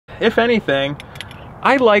if anything,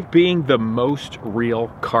 I like being the most real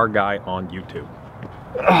car guy on YouTube.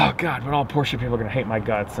 Oh God, but all Porsche people are gonna hate my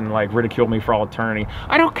guts and like ridicule me for all eternity.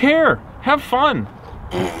 I don't care, have fun.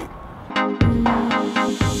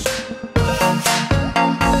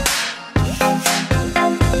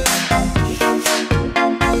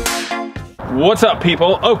 What's up,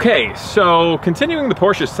 people? Okay, so continuing the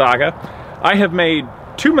Porsche saga, I have made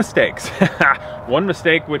two mistakes. One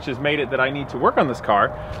mistake which has made it that I need to work on this car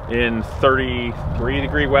in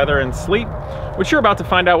 33-degree weather and sleet, which you're about to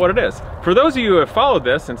find out what it is. For those of you who have followed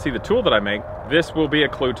this and see the tool that I make, this will be a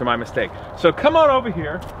clue to my mistake. So come on over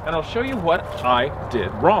here and I'll show you what I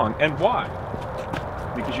did wrong and why.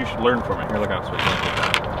 Because you should learn from it. Here, look how it's switching like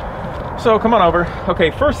that. So come on over.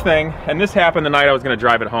 Okay, first thing, and this happened the night I was gonna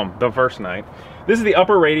drive it home, the first night. This is the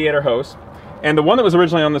upper radiator hose. And the one that was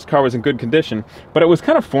originally on this car was in good condition, but it was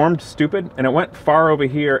kind of formed stupid, and it went far over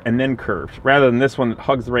here and then curved, rather than this one that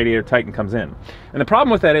hugs the radiator tight and comes in. And the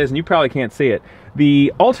problem with that is, and you probably can't see it,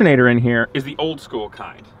 the alternator in here is the old school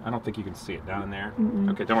kind. I don't think you can see it down in there.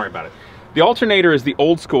 Okay, don't worry about it. The alternator is the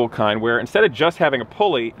old school kind, where instead of just having a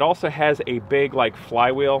pulley, it also has a big like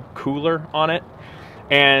flywheel cooler on it.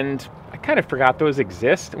 And I kind of forgot those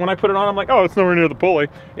exist. When I put it on, I'm like, oh, it's nowhere near the pulley.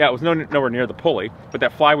 Yeah, it was nowhere near the pulley, but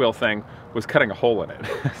that flywheel thing was cutting a hole in it.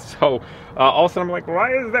 So all of a sudden I'm like,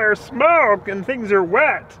 why is there smoke and things are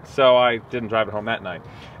wet? So I didn't drive it home that night.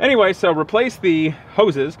 Anyway, so replace the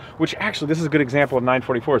hoses, which actually, this is a good example of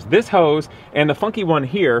 944s. This hose and the funky one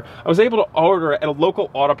here, I was able to order at a local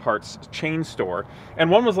auto parts chain store, and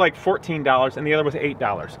one was like $14 and the other was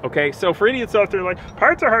 $8, okay? So for idiots out there like,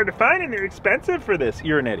 parts are hard to find and they're expensive for this,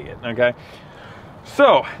 you're an idiot, okay?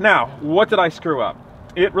 So now, what did I screw up?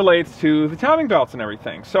 It relates to the timing belts and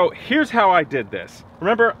everything. So here's how I did this.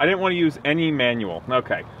 Remember, I didn't want to use any manual.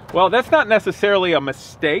 Okay, well, that's not necessarily a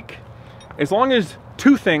mistake, as long as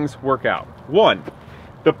two things work out. One,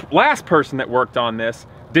 the last person that worked on this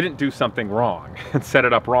didn't do something wrong and set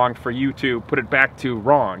it up wrong for you to put it back to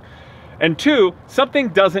wrong. And two, something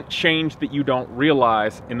doesn't change that you don't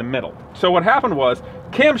realize in the middle. So what happened was,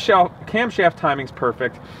 camshaft timing's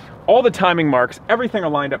perfect, all the timing marks, everything are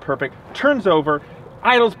lined up perfect, turns over,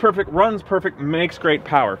 idles perfect, runs perfect, makes great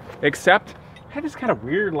power. Except, I had this kind of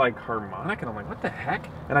weird like harmonic, and I'm like, what the heck?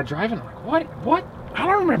 And I drive it, and I'm like, what? I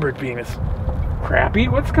don't remember it being this crappy.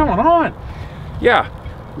 What's going on? Yeah,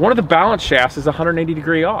 one of the balance shafts is 180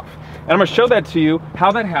 degree off. And I'm gonna show that to you,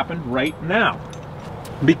 how that happened right now.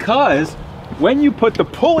 Because when you put the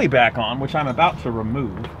pulley back on, which I'm about to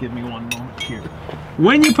remove, give me one moment here.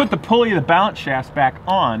 When you put the pulley of the balance shafts back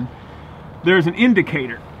on, there's an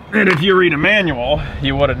indicator. And if you read a manual,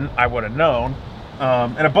 I would have known.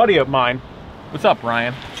 And a buddy of mine, what's up,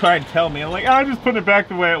 Ryan, tried to tell me, I'm like, I just put it back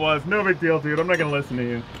the way it was. No big deal, dude. I'm not gonna listen to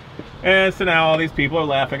you. And so now all these people are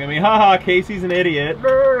laughing at me. Haha, Casey's an idiot.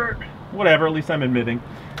 Whatever, at least I'm admitting.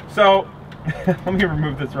 So let me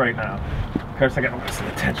remove this right now. Of course, I gotta listen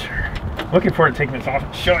to the tensioner. Looking forward to taking this off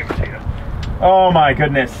and showing it to you. Oh my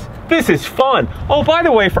goodness, this is fun. Oh, by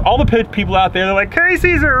the way, for all the people out there, they're like,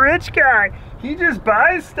 Casey's a rich guy. He just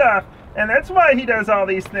buys stuff, and that's why he does all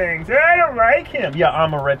these things. I don't like him. Yeah,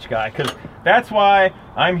 I'm a rich guy, because that's why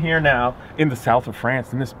I'm here now in the south of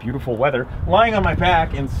France in this beautiful weather, lying on my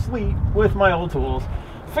back in sleet with my old tools,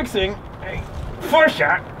 fixing a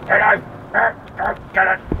Porsche.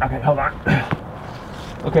 Okay, hold on.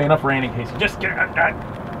 Okay, enough raining, Casey. Just get it.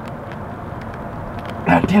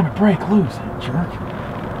 God damn it, break loose, jerk.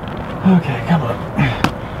 Okay, come on.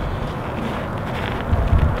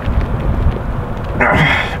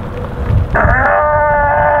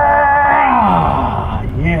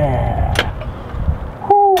 Yeah.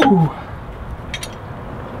 Whew.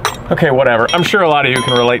 Okay, whatever. I'm sure a lot of you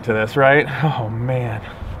can relate to this, right? Oh man.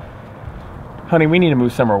 Honey, we need to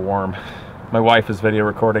move somewhere warm. My wife is video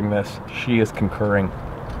recording this. She is concurring.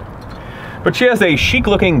 But she has a chic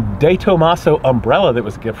looking De Tomaso umbrella that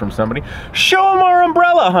was a gift from somebody. Show them our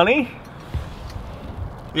umbrella, honey.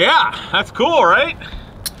 Yeah, that's cool, right?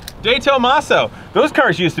 De Tomaso. Those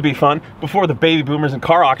cars used to be fun before the baby boomers and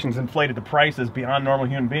car auctions inflated the prices beyond normal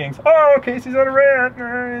human beings. Oh, Casey's on a rant.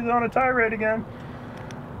 He's on a tirade again.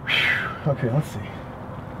 Whew. Okay, let's see.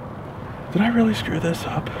 Did I really screw this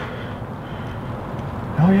up?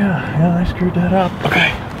 Oh yeah, I screwed that up.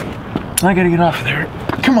 Okay, I gotta get off of there.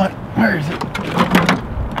 Come on, where is it?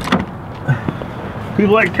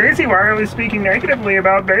 People are like, Casey, why are we speaking negatively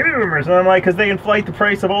about baby boomers? And I'm like, because they inflate the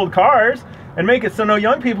price of old cars and make it so no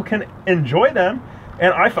young people can enjoy them,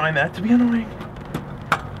 and I find that to be annoying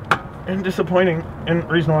and disappointing, and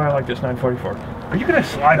reason why I like this 944. Are you gonna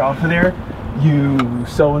slide off of there, you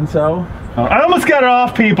so-and-so? I almost got it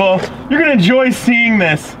off, people. You're gonna enjoy seeing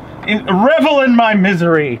this. revel in my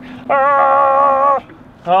misery. Ah!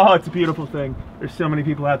 Oh, it's a beautiful thing. There's so many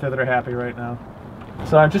people out there that are happy right now.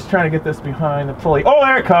 So I'm just trying to get this behind the pulley. Oh,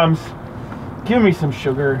 there it comes. Give me some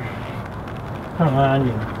sugar. Come on,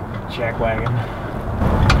 you jackwagon.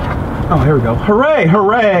 Oh, here we go. Hooray,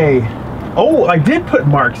 hooray. Oh, I did put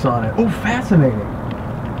marks on it. Oh, fascinating.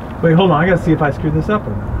 Wait, hold on. I gotta see if I screwed this up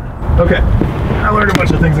or not. Okay. I learned a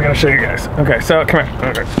bunch of things I gotta show you guys. Okay, so come here.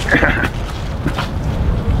 Okay.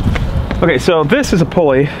 Okay, so this is a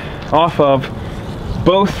pulley off of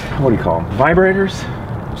both, what do you call them? Vibrators?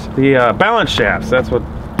 The balance shafts. That's what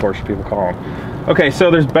Porsche people call them. Okay, so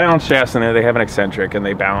there's balance shafts in there. They have an eccentric and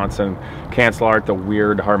they balance and cancel out the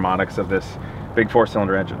weird harmonics of this big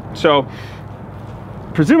 4-cylinder engine. So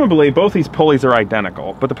presumably both these pulleys are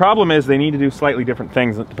identical, but the problem is they need to do slightly different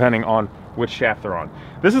things depending on which shaft they're on.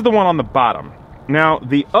 This is the one on the bottom. Now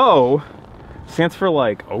the O stands for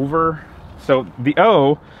like over. So the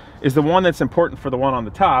O is the one that's important for the one on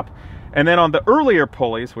the top. And then on the earlier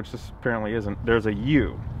pulleys, which this apparently isn't, there's a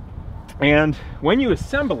U. And when you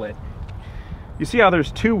assemble it, you see how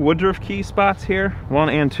there's 2 Woodruff key spots here, 1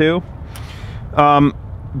 and 2.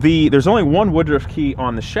 There's only 1 Woodruff key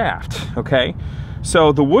on the shaft, okay?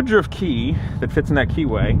 So the Woodruff key that fits in that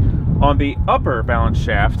keyway on the upper balance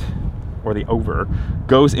shaft, or the over,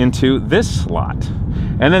 goes into this slot.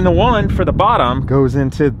 And then the one for the bottom goes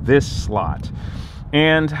into this slot.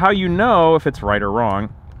 And how you know if it's right or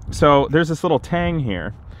wrong, so there's this little tang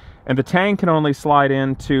here, and the tang can only slide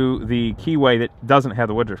into the keyway that doesn't have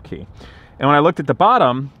the Woodruff key. And when I looked at the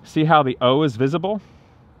bottom, see how the O is visible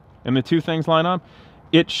and the 2 things line up?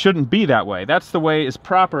 It shouldn't be that way. That's the way is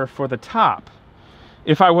proper for the top.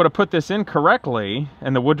 If I would have put this in correctly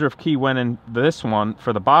and the Woodruff key went in this one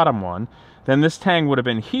for the bottom one, then this tang would have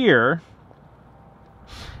been here,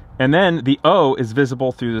 and then the O is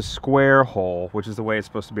visible through the square hole, which is the way it's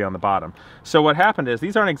supposed to be on the bottom. So what happened is,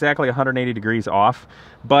 these aren't exactly 180 degrees off,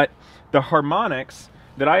 but the harmonics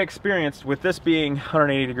that I experienced with this being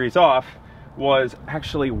 180 degrees off was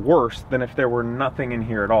actually worse than if there were nothing in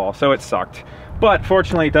here at all. So it sucked. But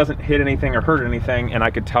fortunately it doesn't hit anything or hurt anything, and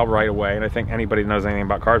I could tell right away. And I think anybody that knows anything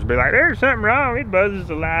about cars would be like, there's something wrong, it buzzes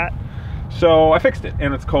a lot. So I fixed it,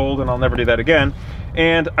 and it's cold, and I'll never do that again.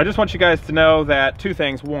 And I just want you guys to know that 2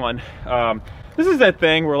 things. One, this is that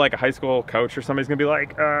thing where like a high school coach or somebody's gonna be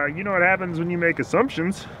like, you know what happens when you make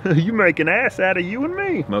assumptions? You make an ass out of you and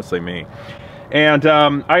me. Mostly me. And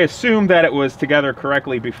I assumed that it was together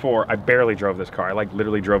correctly before. I barely drove this car. I like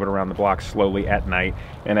literally drove it around the block slowly at night,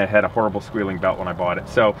 and it had a horrible squealing belt when I bought it.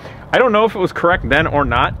 So I don't know if it was correct then or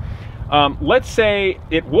not. Let's say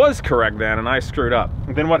it was correct then and I screwed up.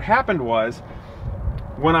 Then what happened was,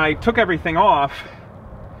 when I took everything off,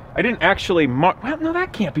 I didn't actually mark. Well, no,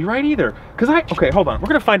 that can't be right either. Okay, hold on. We're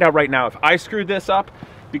gonna find out right now if I screwed this up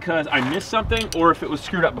because I missed something, or if it was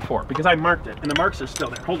screwed up before, because I marked it and the marks are still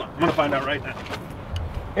there. Hold on, I'm gonna find out right now.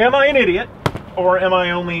 Am I an idiot, or am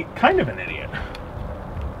I only kind of an idiot?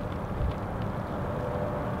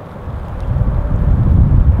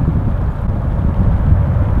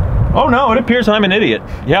 Oh no, it appears I'm an idiot.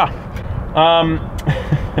 Yeah.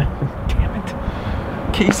 Damn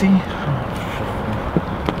it. Casey.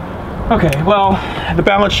 Okay, well, the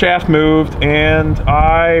balance shaft moved, and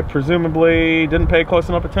I presumably didn't pay close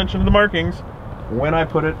enough attention to the markings when I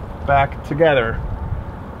put it back together.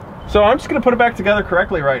 So I'm just gonna put it back together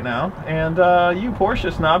correctly right now, and you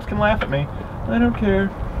Porsche snobs can laugh at me. I don't care.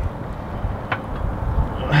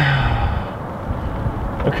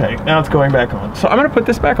 Okay, now it's going back on. So I'm gonna put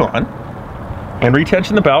this back on and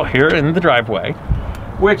retension the belt here in the driveway,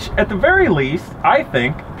 which at the very least, I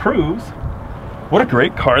think proves what a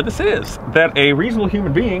great car this is, that a reasonable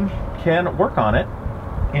human being can work on it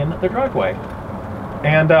in the driveway.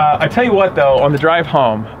 And I tell you what though, on the drive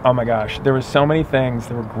home, oh my gosh, there was so many things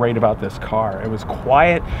that were great about this car. It was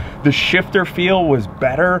quiet, the shifter feel was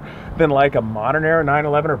better than like a modern era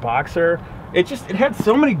 911 or Boxer. It had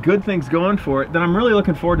so many good things going for it that I'm really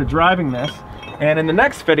looking forward to driving this. And in the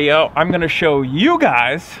next video, I'm gonna show you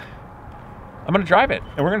guys, I'm gonna drive it,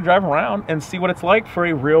 and we're gonna drive around and see what it's like for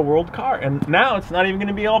a real world car. And now it's not even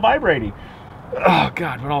gonna be all vibrating. Oh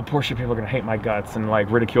God, but all Porsche people are gonna hate my guts and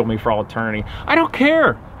like ridicule me for all eternity. I don't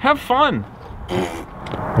care, have fun.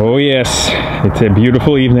 Oh yes, it's a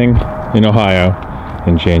beautiful evening in Ohio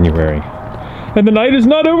in January. And the night is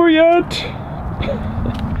not over yet.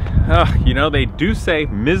 You know, they do say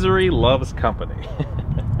misery loves company.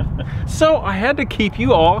 So I had to keep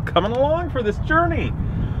you all coming along for this journey.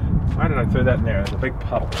 Why did I throw that in there? There's a big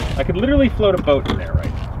puddle. I could literally float a boat in there,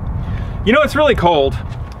 right? You know, it's really cold.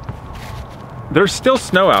 There's still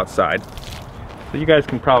snow outside. So you guys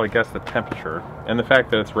can probably guess the temperature, and the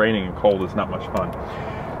fact that it's raining and cold is not much fun.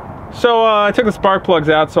 So I took the spark plugs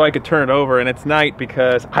out so I could turn it over, and it's night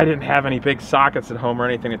because I didn't have any big sockets at home or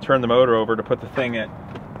anything to turn the motor over to put the thing at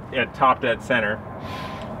top dead center.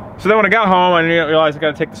 So then when I got home, I realized I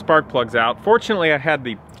got to take the spark plugs out. Fortunately, I had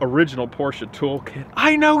the original Porsche toolkit.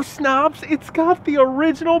 I know, snobs, it's got the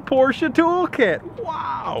original Porsche toolkit.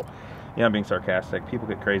 Wow. Yeah, I'm being sarcastic. People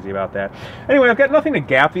get crazy about that. Anyway, I've got nothing to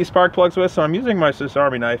gap these spark plugs with, so I'm using my Swiss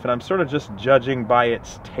Army knife, and I'm sort of just judging by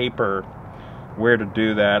its taper where to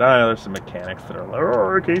do that. I know there's some mechanics that are like,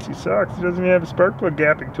 oh, Casey sucks, he doesn't even have spark plug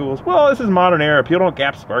gapping tools. Well, this is modern era. People don't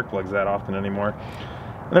gap spark plugs that often anymore.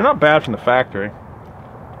 And they're not bad from the factory.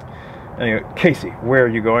 Anyway, Casey, where are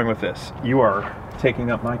you going with this? You are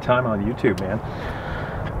taking up my time on YouTube, man.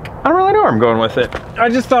 I don't really know where I'm going with it. I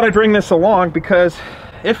just thought I'd bring this along because,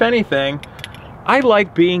 if anything, I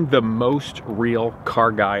like being the most real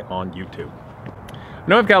car guy on YouTube. I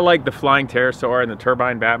know I've got like the flying pterosaur and the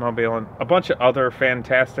turbine Batmobile and a bunch of other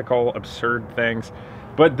fantastical, absurd things,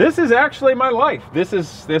 but this is actually my life. This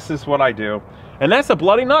is what I do, and that's a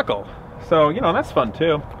bloody knuckle. So you know that's fun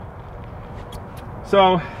too.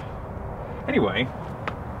 So anyway,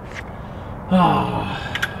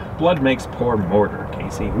 blood makes poor mortar,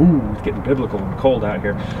 Casey. Ooh, it's getting biblical and cold out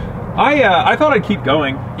here. I thought I'd keep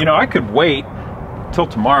going. You know, I could wait till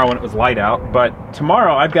tomorrow when it was light out, but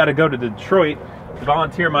tomorrow I've got to go to Detroit.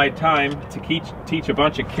 Volunteer my time to teach a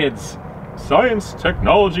bunch of kids science,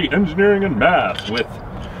 technology, engineering, and math with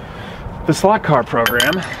the slot car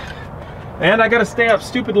program. And I gotta stay up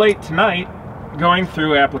stupid late tonight going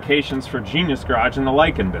through applications for Genius Garage and the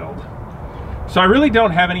Lycan build. So I really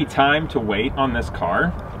don't have any time to wait on this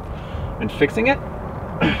car and fixing it.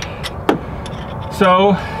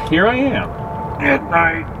 So here I am at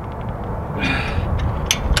night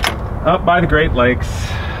up by the Great Lakes,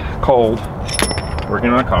 cold, working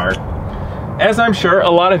on a car, as I'm sure a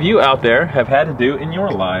lot of you out there have had to do in your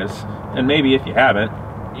lives. And maybe if you haven't,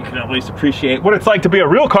 you can at least appreciate what it's like to be a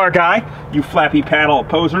real car guy, you flappy paddle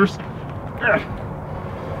posers.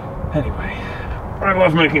 Anyway, I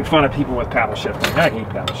love making fun of people with paddle shifting. I hate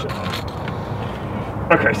paddle shifting.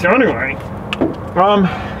 Okay, so anyway, I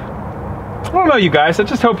don't know, you guys, I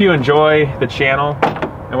just hope you enjoy the channel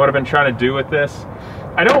and what I've been trying to do with this.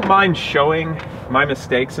 I don't mind showing my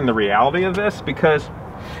mistakes in the reality of this because,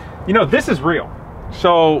 you know, this is real.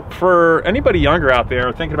 So for anybody younger out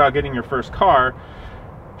there thinking about getting your first car,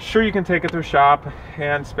 sure, you can take it to a shop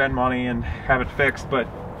and spend money and have it fixed, but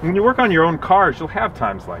when you work on your own cars, you'll have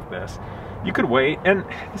times like this. You could wait, and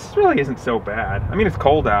this really isn't so bad. I mean, it's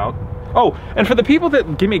cold out. Oh, and for the people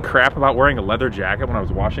that give me crap about wearing a leather jacket when I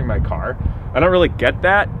was washing my car, I don't really get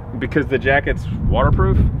that because the jacket's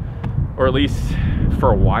waterproof, or at least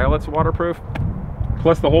for a while it's waterproof.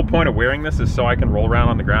 Plus the whole point of wearing this is so I can roll around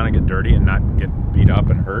on the ground and get dirty and not get beat up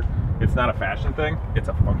and hurt. It's not a fashion thing, it's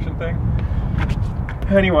a function thing.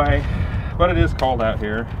 Anyway, but it is cold out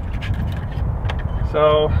here.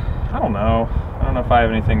 So, I don't know if I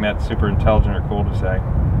have anything that's super intelligent or cool to say.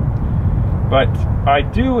 But I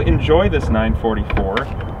do enjoy this 944.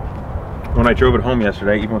 When I drove it home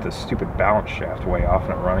yesterday, even with the stupid balance shaft way off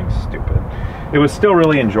and it running stupid, it was still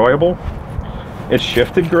really enjoyable. It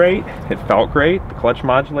shifted great, it felt great, the clutch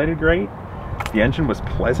modulated great, the engine was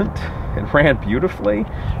pleasant, it ran beautifully,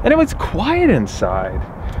 and it was quiet inside.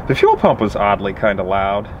 The fuel pump was oddly kind of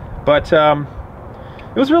loud, but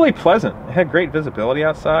it was really pleasant. It had great visibility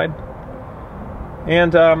outside,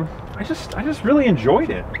 and I just really enjoyed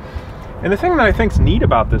it. And the thing that I think's neat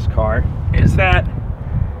about this car is that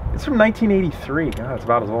it's from 1983. God, it's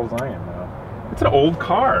about as old as I am now. It's an old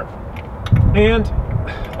car, and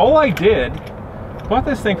all I did, bought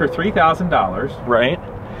this thing for $3,000, right?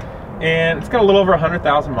 And it's got a little over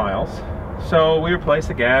 100,000 miles. So we replaced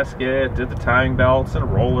the gasket, did the timing belts and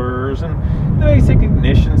rollers and the basic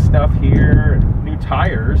ignition stuff here, and new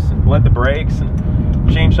tires, and bled the brakes and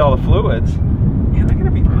changed all the fluids. And I'm gonna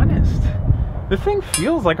be honest, the thing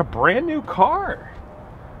feels like a brand new car.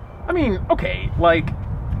 I mean, okay, like,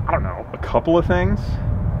 I don't know, a couple of things.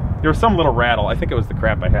 There was some little rattle. I think it was the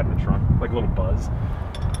crap I had in the trunk, like a little buzz.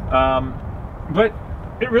 But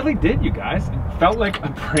it really did, you guys. It felt like a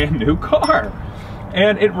brand new car.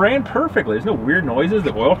 And it ran perfectly. There's no weird noises.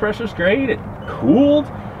 The oil pressure's great. It cooled.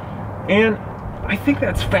 And I think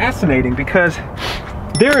that's fascinating because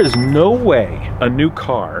there is no way a new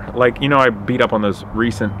car, like, you know, I beat up on those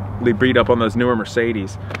newer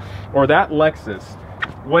Mercedes, or that Lexus,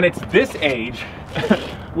 when it's this age,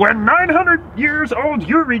 when 900 years old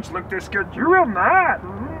you reach look this good, you will not.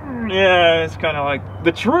 Yeah, it's kind of like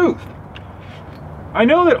the truth. I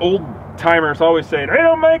know that old timers always say, they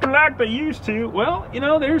don't make them like they used to. Well, you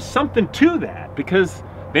know, there's something to that because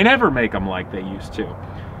they never make them like they used to.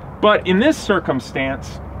 But in this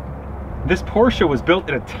circumstance, this Porsche was built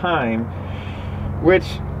at a time which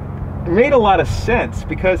made a lot of sense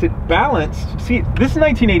because it balanced. See, this is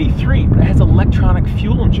 1983, but it has electronic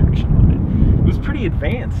fuel injection on it. It was pretty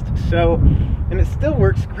advanced, so, and it still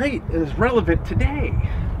works great. It is relevant today.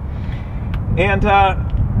 And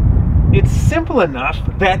it's simple enough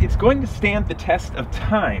that it's going to stand the test of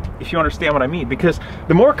time, if you understand what I mean, because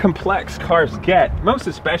the more complex cars get, most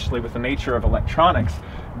especially with the nature of electronics,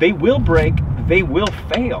 they will break, they will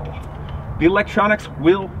fail. The electronics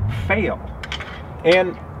will fail.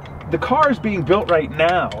 And the cars being built right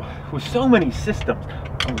now with so many systems,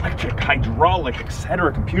 electric, hydraulic,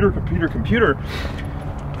 etc., computer,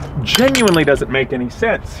 genuinely doesn't make any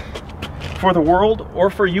sense for the world or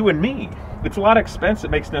for you and me. It's a lot of expense, it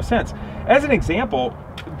makes no sense. As an example,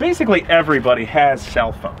 basically everybody has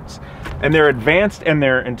cell phones, and they're advanced and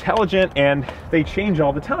they're intelligent and they change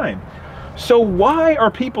all the time. So why are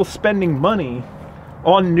people spending money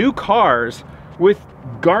on new cars with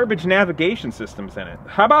garbage navigation systems in it?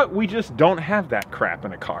 How about we just don't have that crap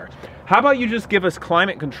in a car? How about you just give us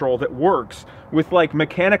climate control that works with like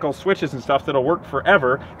mechanical switches and stuff that'll work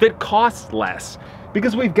forever, that costs less?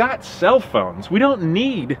 Because we've got cell phones. We don't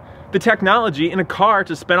need the technology in a car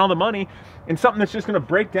to spend all the money in something that's just going to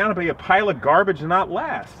break down and be a pile of garbage and not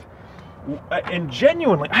last. And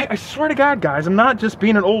genuinely, I swear to God, guys, I'm not just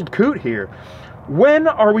being an old coot here. When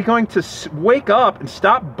are we going to wake up and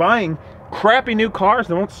stop buying crappy new cars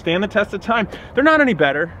that won't stand the test of time? They're not any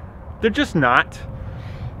better. They're just not.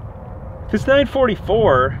 This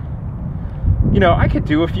 944, you know, I could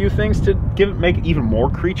do a few things to make it even more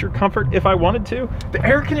creature comfort if I wanted to. The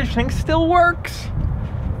air conditioning still works.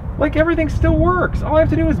 Like, everything still works. All I have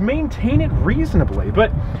to do is maintain it reasonably.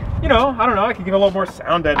 But, you know, I don't know, I could give a little more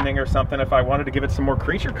sound deadening or something if I wanted to give it some more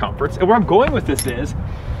creature comforts. And where I'm going with this is,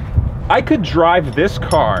 I could drive this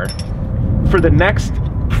car for the next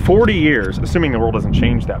 40 years, assuming the world doesn't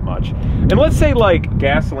change that much. And let's say like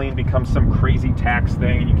gasoline becomes some crazy tax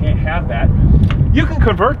thing and you can't have that. You can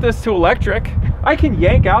convert this to electric. I can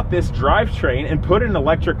yank out this drivetrain and put in an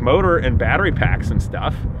electric motor and battery packs and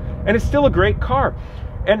stuff, and it's still a great car.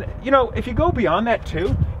 And you know, if you go beyond that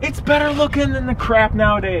too, it's better looking than the crap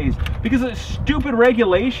nowadays because of stupid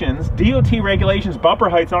regulations, DOT regulations, bumper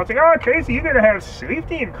heights, and all. It's like, oh, Casey, you gotta have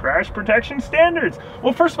safety and crash protection standards.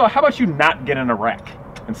 Well, first of all, how about you not get in a wreck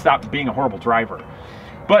and stop being a horrible driver?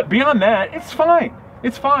 But beyond that, it's fine.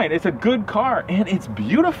 It's fine. It's a good car and it's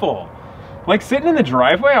beautiful. Like sitting in the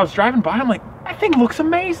driveway, I was driving by, I'm like, that thing looks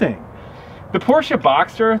amazing. The Porsche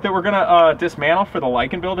Boxster that we're gonna dismantle for the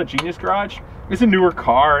Lycan build at Genius Garage is a newer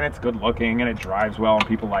car and it's good looking and it drives well and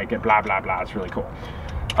people like it, blah, blah, blah. It's really cool.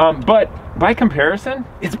 But by comparison,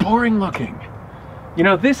 it's boring looking. You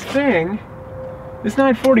know, this thing, this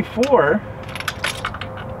 944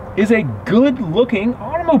 is a good looking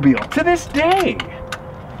automobile to this day.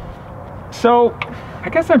 So I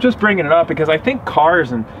guess I'm just bringing it up because I think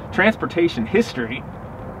cars and transportation history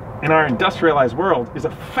in our industrialized world is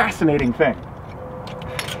a fascinating thing.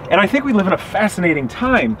 And I think we live in a fascinating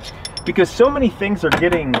time because so many things are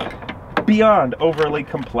getting beyond overly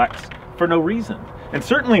complex for no reason. And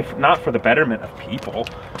certainly not for the betterment of people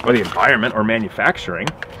or the environment or manufacturing.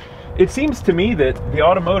 It seems to me that the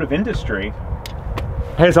automotive industry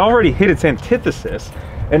has already hit its antithesis,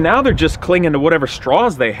 and now they're just clinging to whatever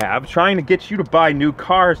straws they have, trying to get you to buy new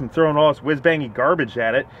cars and throwing all this whiz-bangy garbage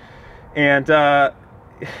at it, and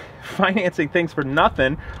financing things for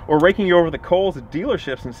nothing, or raking you over the coals at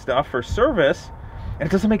dealerships and stuff for service, and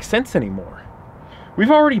it doesn't make sense anymore.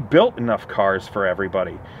 We've already built enough cars for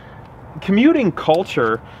everybody. Commuting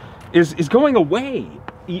culture is going away.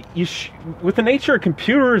 With the nature of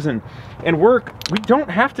computers and work, we don't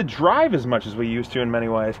have to drive as much as we used to in many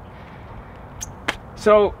ways.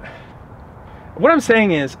 So what I'm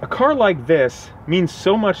saying is, a car like this means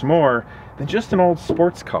so much more than just an old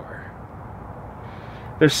sports car.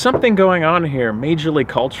 There's something going on here majorly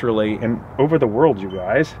culturally and over the world, you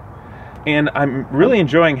guys. And I'm really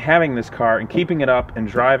enjoying having this car and keeping it up and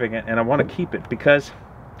driving it, and I want to keep it because,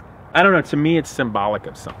 I don't know, to me it's symbolic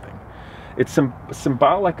of something. It's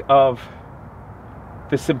symbolic of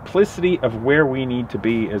the simplicity of where we need to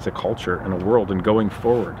be as a culture and a world and going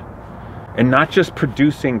forward. And not just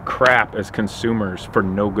producing crap as consumers for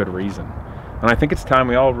no good reason. And I think it's time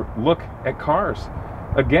we all look at cars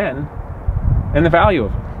again and the value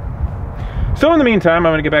of them. So in the meantime,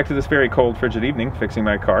 I'm going to get back to this very cold, frigid evening, fixing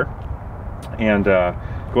my car. And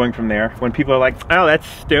going from there. When people are like, oh, that's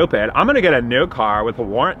stupid, I'm gonna get a new car with a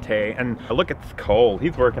warranty, and look, it's cold.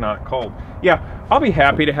 He's working on it cold. Yeah, I'll be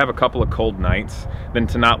happy to have a couple of cold nights than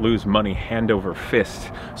to not lose money hand over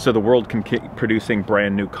fist so the world can keep producing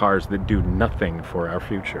brand new cars that do nothing for our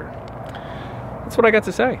future. That's what I got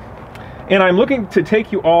to say. And I'm looking to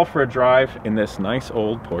take you all for a drive in this nice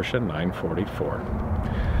old Porsche 944.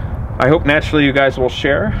 I hope naturally you guys will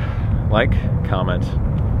share, like, comment,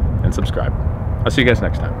 and subscribe. I'll see you guys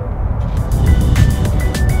next time.